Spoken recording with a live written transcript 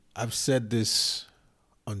I've said this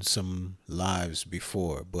on some lives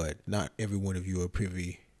before, but not every one of you are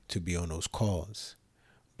privy to be on those calls.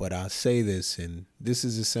 But I'll say this, and this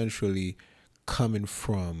is essentially coming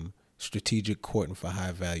from strategic courting for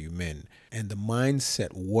high value men and the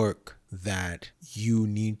mindset work that you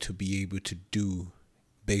need to be able to do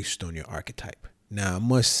based on your archetype. Now, I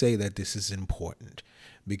must say that this is important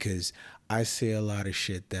because I say a lot of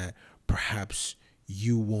shit that perhaps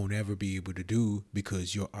you won't ever be able to do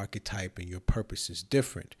because your archetype and your purpose is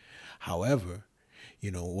different. However,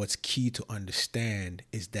 what's key to understand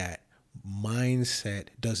is that mindset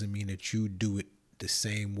doesn't mean that you do it the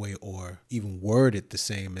same way or even word it the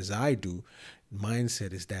same as I do.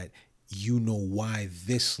 Mindset is that you know why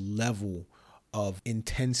this level of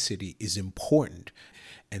intensity is important.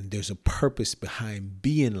 And there's a purpose behind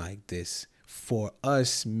being like this for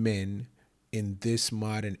us men in this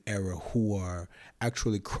modern era who are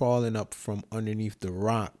actually crawling up from underneath the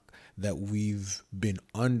rock that we've been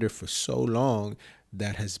under for so long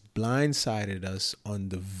that has blindsided us on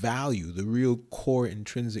the value, the real core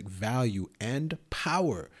intrinsic value and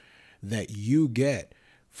power that you get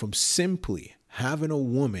from simply having a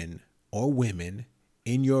woman or women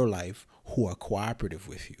in your life who are cooperative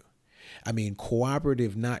with you. I mean,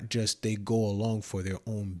 cooperative, not just they go along for their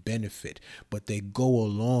own benefit, but they go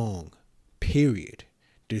along, period.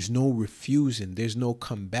 There's no refusing, there's no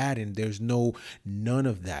combating, there's none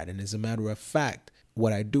of that. And as a matter of fact,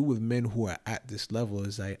 what I do with men who are at this level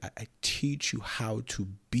is I teach you how to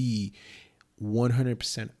be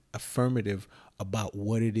 100% affirmative about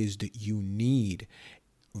what it is that you need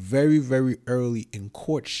very, very early in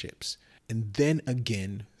courtships, and then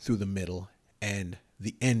again through the middle and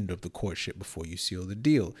the end of the courtship before you seal the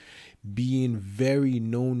deal. Being very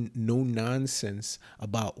no nonsense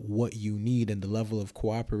about what you need and the level of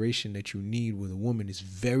cooperation that you need with a woman is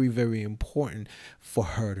very, very important for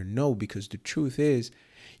her to know, because the truth is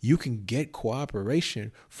you can get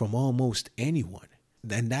cooperation from almost anyone.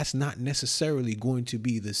 And that's not necessarily going to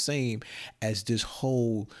be the same as this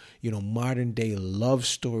whole, modern day love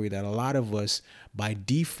story that a lot of us by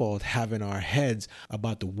default have in our heads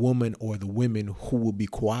about the woman or the women who will be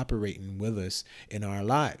cooperating with us in our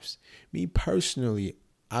lives. Me personally,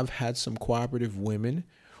 I've had some cooperative women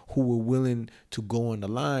who were willing to go on the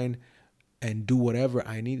line and do whatever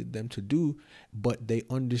I needed them to do, but they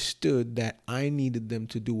understood that I needed them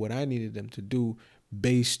to do what I needed them to do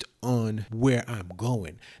based on where I'm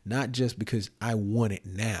going, not just because I want it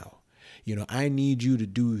now. I need you to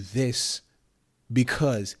do this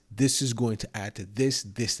because this is going to add to this,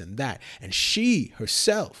 this, and that. And she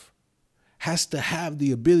herself has to have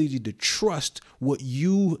the ability to trust what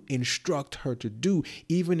you instruct her to do,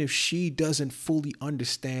 even if she doesn't fully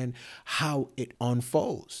understand how it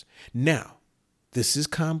unfolds. Now, this is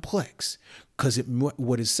complex because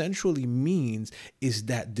what essentially means is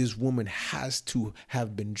that this woman has to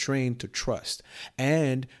have been trained to trust.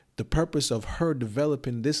 And the purpose of her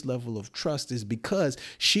developing this level of trust is because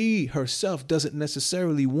she herself doesn't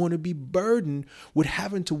necessarily want to be burdened with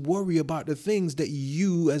having to worry about the things that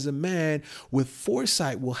you as a man with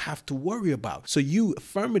foresight will have to worry about. So you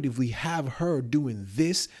affirmatively have her doing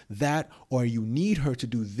this, that, or you need her to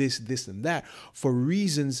do this, this, and that for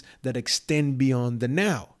reasons that extend beyond the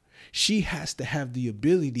now. She has to have the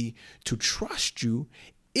ability to trust you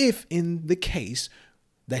if in the case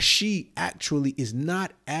that she actually is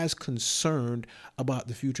not as concerned about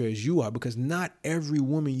the future as you are, because not every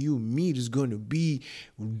woman you meet is going to be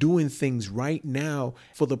doing things right now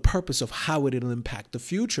for the purpose of how it'll impact the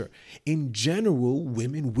future. In general,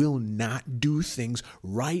 women will not do things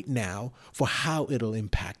right now for how it'll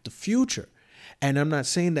impact the future. And I'm not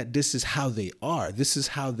saying that this is how they are. This is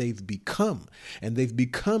how they've become. And they've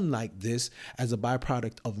become like this as a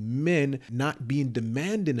byproduct of men not being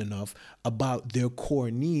demanding enough about their core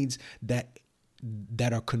needs that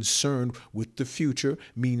are concerned with the future,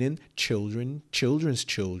 meaning children, children's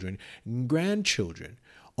children, and grandchildren.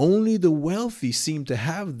 Only the wealthy seem to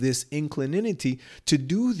have this inclination to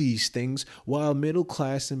do these things, while middle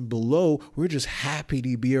class and below, we're just happy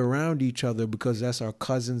to be around each other because that's our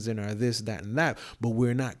cousins and our this, that, and that. But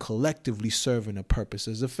we're not collectively serving a purpose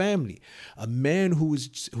as a family. A man who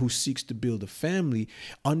seeks to build a family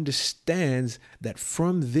understands that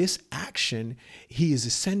from this action, he is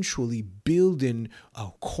essentially building a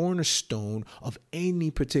cornerstone of any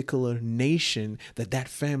particular nation that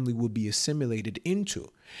family will be assimilated into.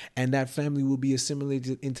 And that family will be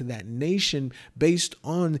assimilated into that nation based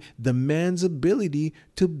on the man's ability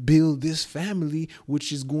to build this family,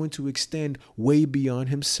 which is going to extend way beyond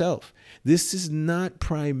himself. This is not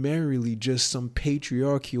primarily just some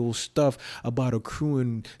patriarchal stuff about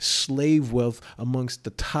accruing slave wealth amongst the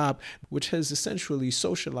top, which has essentially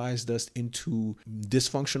socialized us into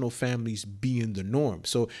dysfunctional families being the norm.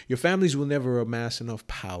 So your families will never amass enough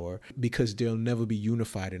power because they'll never be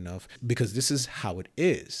unified enough, because this is how it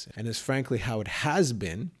is. And it's frankly how it has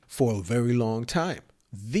been for a very long time.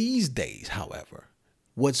 These days, however,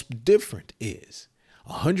 what's different is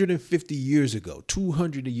 150 years ago,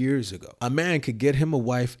 200 years ago, a man could get him a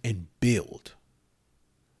wife and build,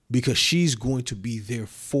 because she's going to be there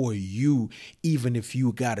for you, even if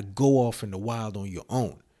you got to go off in the wild on your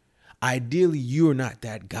own. Ideally, you're not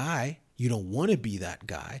that guy. You don't want to be that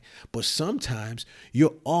guy, but sometimes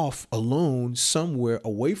you're off alone somewhere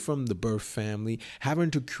away from the birth family,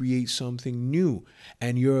 having to create something new.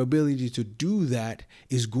 And your ability to do that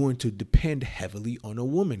is going to depend heavily on a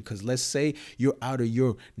woman. Because let's say you're out of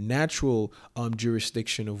your natural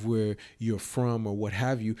jurisdiction of where you're from or what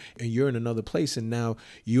have you, and you're in another place, and now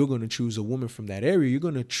you're going to choose a woman from that area. You're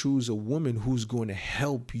going to choose a woman who's going to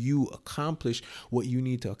help you accomplish what you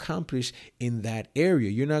need to accomplish in that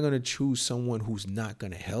area. You're not going to choose someone who's not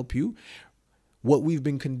going to help you. What we've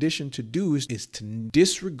been conditioned to do is to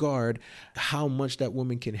disregard how much that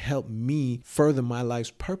woman can help me further my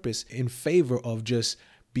life's purpose in favor of just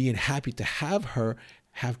being happy to have her,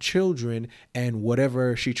 have children, and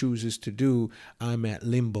whatever she chooses to do, I'm at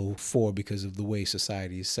limbo for, because of the way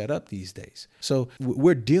society is set up these days. So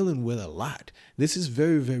we're dealing with a lot. This is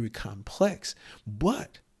very, very complex,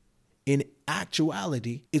 but in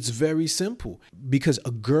actuality, it's very simple, because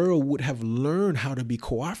a girl would have learned how to be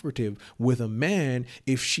cooperative with a man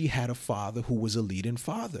if she had a father who was a leading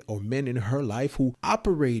father, or men in her life who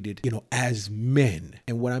operated, as men.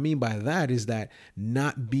 And what I mean by that is that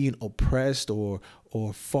not being oppressed or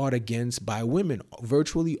fought against by women.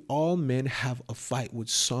 Virtually all men have a fight with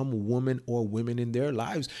some woman or women in their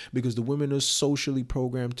lives, because the women are socially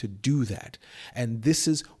programmed to do that. And this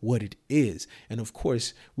is what it is. And of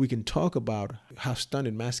course, we can talk about how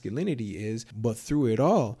stunted masculinity is, but through it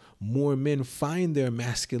all, more men find their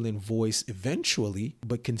masculine voice eventually,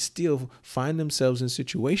 but can still find themselves in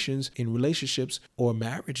situations, in relationships or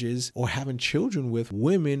marriages, or having children with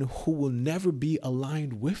women who will never be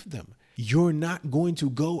aligned with them. You're not going to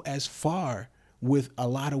go as far with a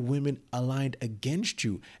lot of women aligned against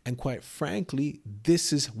you. And quite frankly,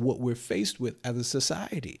 this is what we're faced with as a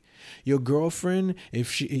society. Your girlfriend,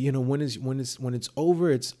 if she, when it's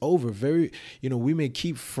over, it's over. We may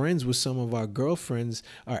keep friends with some of our girlfriends,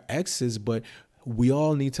 our exes, but we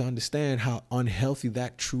all need to understand how unhealthy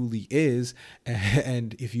that truly is.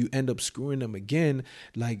 And if you end up screwing them again,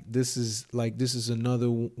 this is another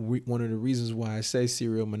one of the reasons why I say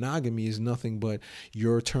serial monogamy is nothing but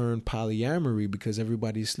your turn polyamory, because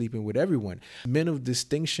everybody's sleeping with everyone. Men of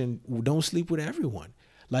distinction don't sleep with everyone.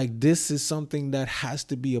 This is something that has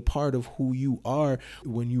to be a part of who you are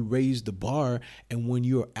when you raise the bar, and when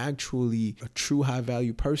you're actually a true high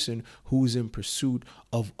value person who's in pursuit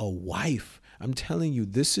of a wife. I'm telling you,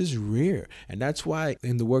 this is rare. And that's why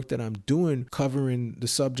in the work that I'm doing, covering the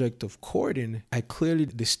subject of courting, I clearly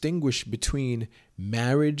distinguish between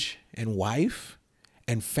marriage and wife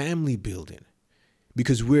and family building.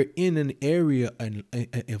 Because we're in an area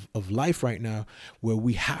of life right now where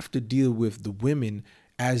we have to deal with the women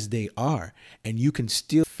as they are. And you can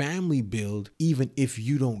still family build even if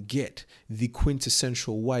you don't get the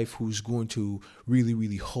quintessential wife who's going to really,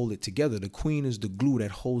 really hold it together. The queen is the glue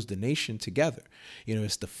that holds the nation together.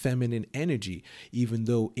 It's the feminine energy, even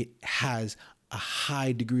though it has a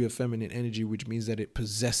high degree of feminine energy, which means that it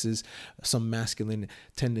possesses some masculine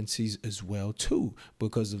tendencies as well too,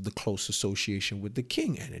 because of the close association with the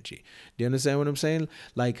king energy. Do you understand what I'm saying?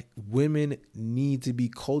 Women need to be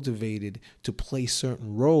cultivated to play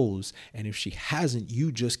certain roles, and if she hasn't,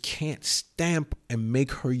 you just can't stamp and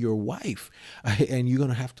make her your wife, and you're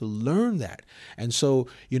gonna have to learn that. And so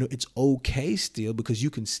it's okay still, because you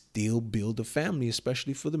can still build a family,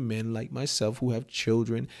 especially for the men like myself who have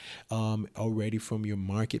children already from your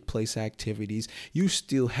marketplace activities. You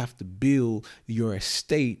still have to build your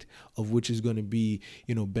estate, of which is going to be,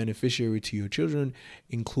 beneficiary to your children,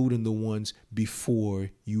 including the ones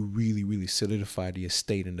before you really, really solidify the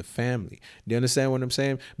estate and the family. Do you understand what I'm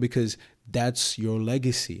saying? Because that's your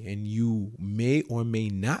legacy, and you may or may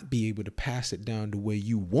not be able to pass it down the way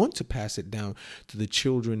you want to pass it down to the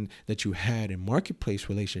children that you had in marketplace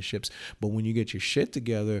relationships. But when you get your shit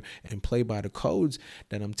together and play by the codes,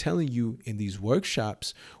 then I'm telling you, in these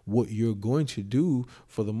workshops, what you're going to do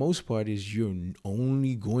for the most part is you're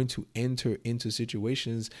only going to enter into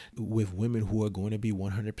situations with women who are going to be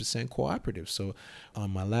 100% cooperative. So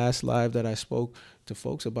on my last live that I spoke to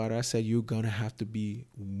folks about it, I said you're going to have to be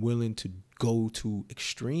willing to go to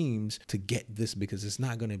extremes to get this, because it's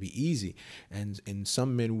not going to be easy. And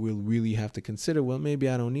some men will really have to consider, well, maybe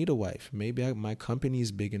I don't need a wife. Maybe my company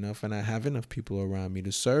is big enough and I have enough people around me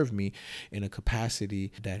to serve me in a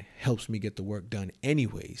capacity that helps me get the work done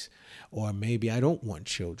anyways. Or maybe I don't want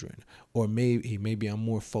children. Or maybe I'm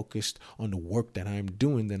more focused on the work that I'm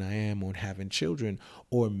doing than I am on having children.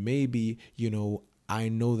 Or maybe, I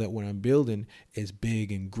know that what I'm building is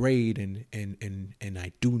big and great, and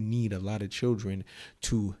I do need a lot of children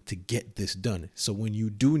to get this done. So when you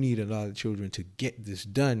do need a lot of children to get this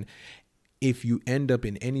done, if you end up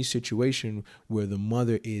in any situation where the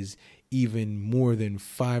mother is even more than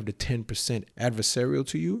 5 to 10% adversarial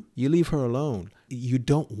to you, you leave her alone. You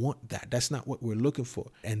don't want that. That's not what we're looking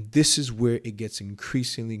for. And this is where it gets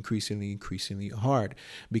increasingly hard,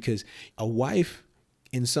 because a wife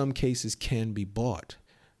in some cases can be bought,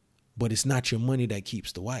 but it's not your money that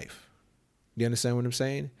keeps the wife. You understand what I'm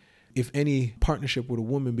saying? If any partnership with a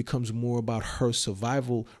woman becomes more about her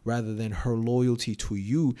survival rather than her loyalty to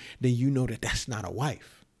you, then you know that that's not a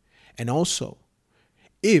wife. And also,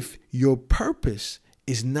 if your purpose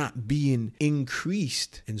is not being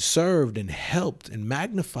increased and served and helped and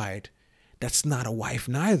magnified, that's not a wife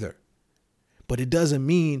neither. But it doesn't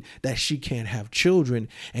mean that she can't have children,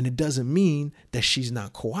 and it doesn't mean that she's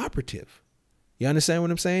not cooperative. You understand what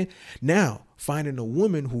I'm saying? Now, finding a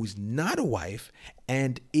woman who's not a wife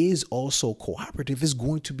and is also cooperative is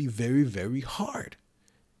going to be very, very hard.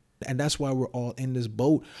 And that's why we're all in this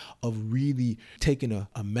boat of really taking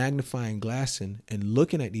a magnifying glass and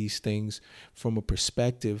looking at these things from a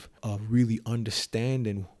perspective of really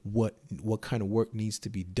understanding what kind of work needs to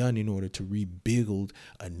be done in order to rebuild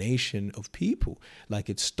a nation of people.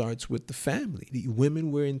 Like, it starts with the family. The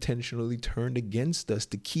women were intentionally turned against us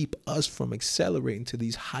to keep us from accelerating to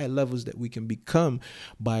these high levels that we can become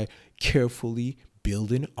by carefully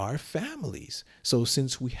building our families. So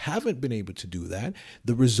since we haven't been able to do that,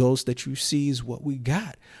 the results that you see is what we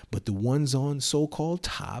got. But the ones on so-called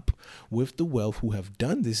top with the wealth who have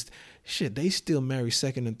done this shit, they still marry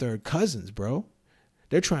second and third cousins, bro.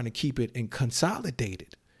 They're trying to keep it and consolidate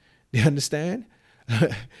it. You understand?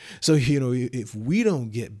 So, if we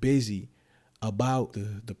don't get busy about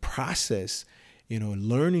the process,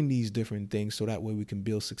 learning these different things so that way we can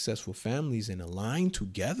build successful families and align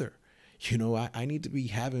together. I need to be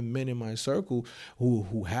having men in my circle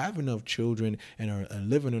who have enough children and are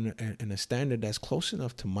living in a standard that's close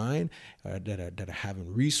enough to mine, that are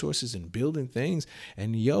having resources and building things.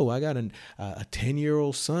 And I got a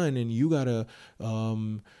 10-year-old son, and you got a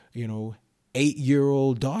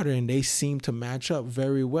 8-year-old daughter, and they seem to match up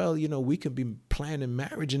very well. We could be planning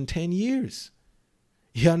marriage in 10 years.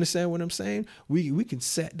 You understand what I'm saying? We can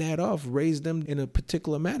set that off, raise them in a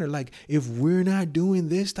particular manner. Like, if we're not doing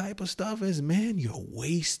this type of stuff as men, you're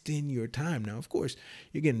wasting your time. Now, of course,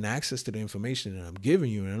 you're getting access to the information that I'm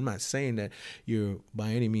giving you, and I'm not saying that you're by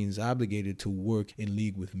any means obligated to work in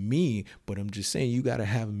league with me, but I'm just saying you got to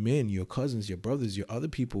have men, your cousins, your brothers, your other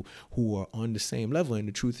people who are on the same level. And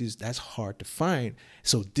the truth is, that's hard to find.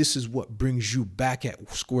 So this is what brings you back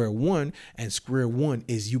at square one, and square one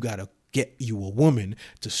is you got to get you a woman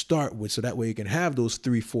to start with, so that way you can have those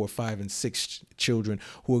 3, 4, 5, and 6 children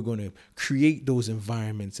who are going to create those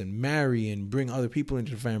environments and marry and bring other people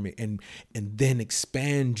into the family and then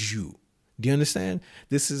expand you. Do you understand?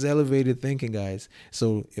 This is elevated thinking, guys.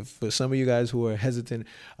 So if for some of you guys who are hesitant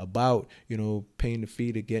about, paying the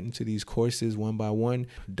fee to get into these courses one by one,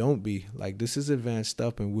 don't be. Like, this is advanced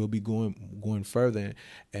stuff, and we'll be going further.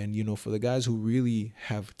 And, for the guys who really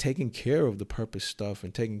have taken care of the purpose stuff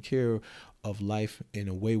and taken care of life in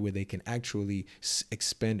a way where they can actually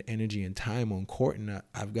expend energy and time on courting,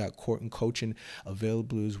 I've got courting coaching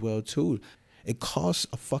available as well, too. It costs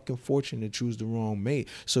a fucking fortune to choose the wrong mate.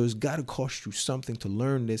 So it's got to cost you something to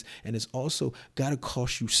learn this. And it's also got to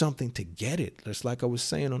cost you something to get it. Just like I was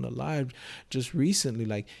saying on the live just recently,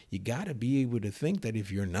 like, you got to be able to think that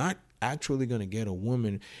if you're not actually going to get a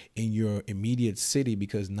woman in your immediate city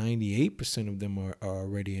because 98% of them are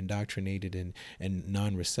already indoctrinated and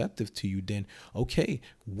non-receptive to you, then, okay,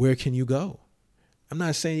 where can you go? I'm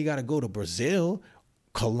not saying you got to go to Brazil,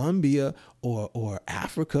 Colombia, or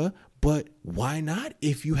Africa, But why not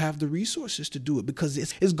if you have the resources to do it? Because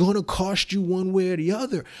it's going to cost you one way or the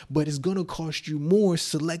other, but it's going to cost you more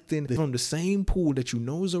selecting from the same pool that you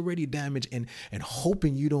know is already damaged and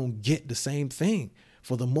hoping you don't get the same thing.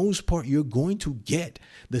 For the most part, you're going to get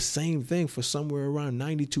the same thing for somewhere around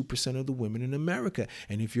 92% of the women in America.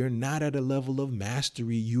 And if you're not at a level of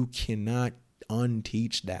mastery, you cannot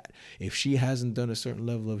unteach that. If she hasn't done a certain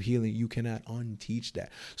level of healing, you cannot unteach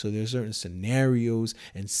that. So there's certain scenarios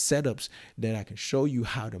and setups that I can show you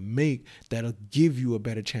how to make that'll give you a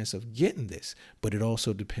better chance of getting this. But it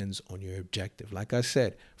also depends on your objective. Like I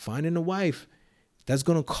said, finding a wife, that's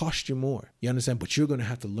going to cost you more. You understand? But you're going to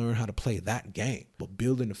have to learn how to play that game. But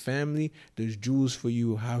building a family, there's jewels for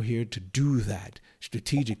you out here to do that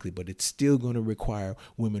strategically. But it's still going to require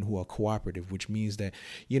women who are cooperative, which means that,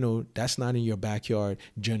 that's not in your backyard,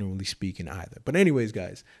 generally speaking, either. But anyways,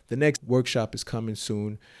 guys, the next workshop is coming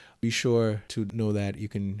soon. Be sure to know that you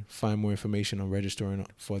can find more information on registering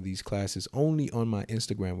for these classes only on my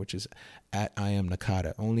Instagram, which is at I am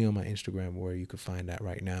Nakata, only on my Instagram where you can find that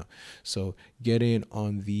right now. So get in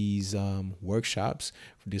on these workshops.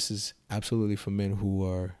 This is absolutely for men who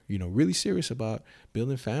are, really serious about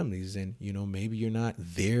building families. And, maybe you're not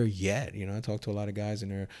there yet. I talk to a lot of guys in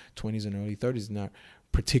their 20s and early 30s, not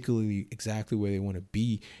particularly exactly where they want to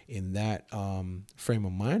be in that frame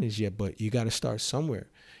of mind is yet, but you got to start somewhere.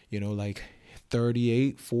 Like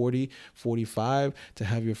 38, 40, 45 to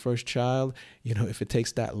have your first child. If it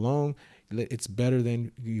takes that long, it's better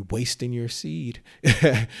than you wasting your seed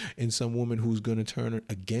in some woman who's going to turn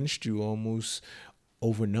against you almost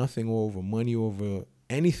over nothing or over money or over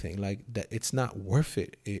anything like that. It's not worth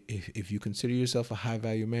it. If you consider yourself a high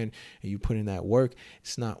value man and you put in that work,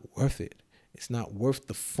 it's not worth it. It's not worth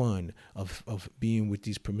the fun of being with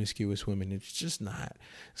these promiscuous women. It's just not.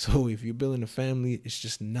 So if you're building a family, it's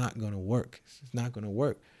just not going to work. It's not going to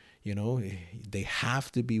work. They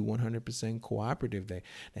have to be 100% cooperative. They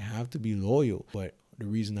have to be loyal. But the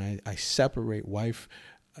reason I separate wife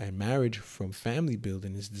and marriage from family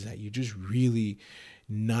building is that you're just really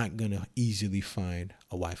not going to easily find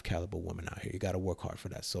a wife caliber woman out here. You got to work hard for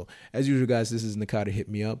that. So as usual, guys, this is Nakata. Hit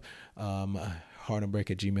me up.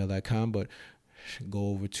 heartandbreak@gmail.com, but go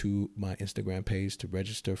over to my Instagram page to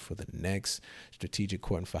register for the next Strategic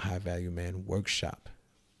Courting for High Value Man workshop.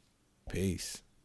 Peace.